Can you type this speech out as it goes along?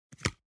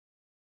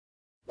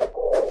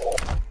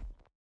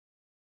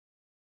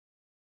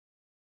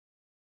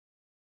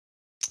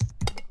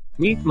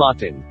Meet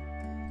Martin.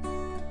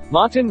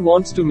 Martin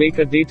wants to make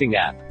a dating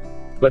app.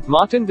 But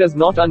Martin does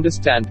not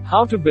understand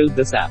how to build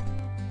this app.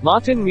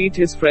 Martin meet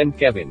his friend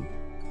Kevin.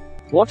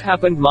 What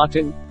happened,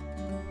 Martin?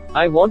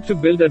 I want to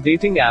build a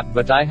dating app,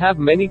 but I have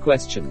many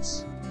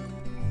questions.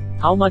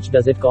 How much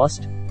does it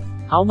cost?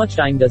 How much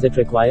time does it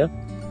require?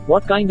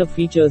 What kind of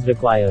features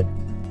required?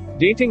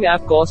 Dating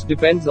app cost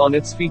depends on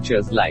its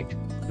features like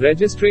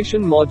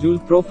registration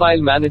module,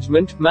 profile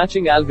management,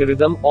 matching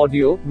algorithm,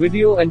 audio,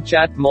 video and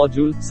chat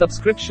module,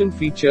 subscription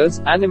features,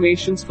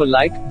 animations for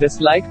like,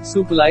 dislike,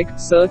 super like,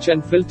 search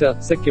and filter,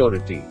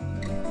 security.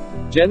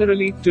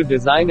 Generally, to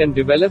design and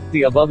develop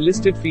the above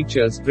listed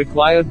features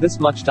require this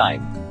much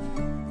time.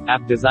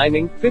 App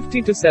designing,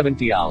 50 to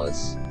 70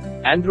 hours.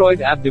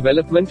 Android app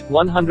development,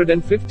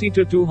 150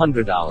 to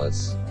 200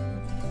 hours.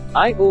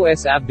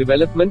 iOS app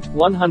development,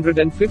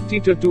 150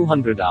 to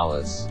 200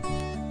 hours.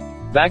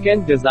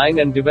 Backend design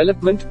and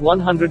development,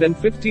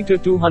 150 to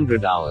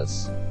 200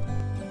 hours.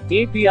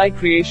 API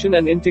creation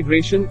and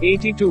integration,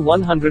 80 to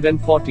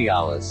 140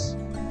 hours.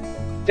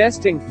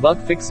 Testing,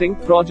 bug fixing,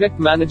 project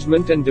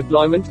management and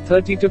deployment,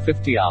 30 to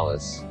 50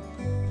 hours.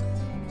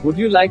 Would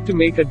you like to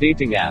make a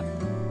dating app?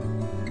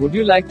 Would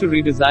you like to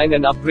redesign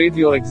and upgrade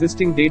your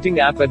existing dating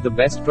app at the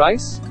best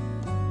price?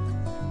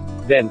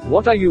 Then,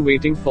 what are you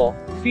waiting for?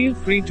 Feel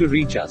free to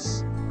reach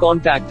us.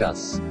 Contact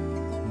us.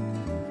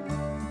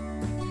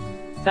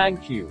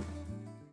 Thank you.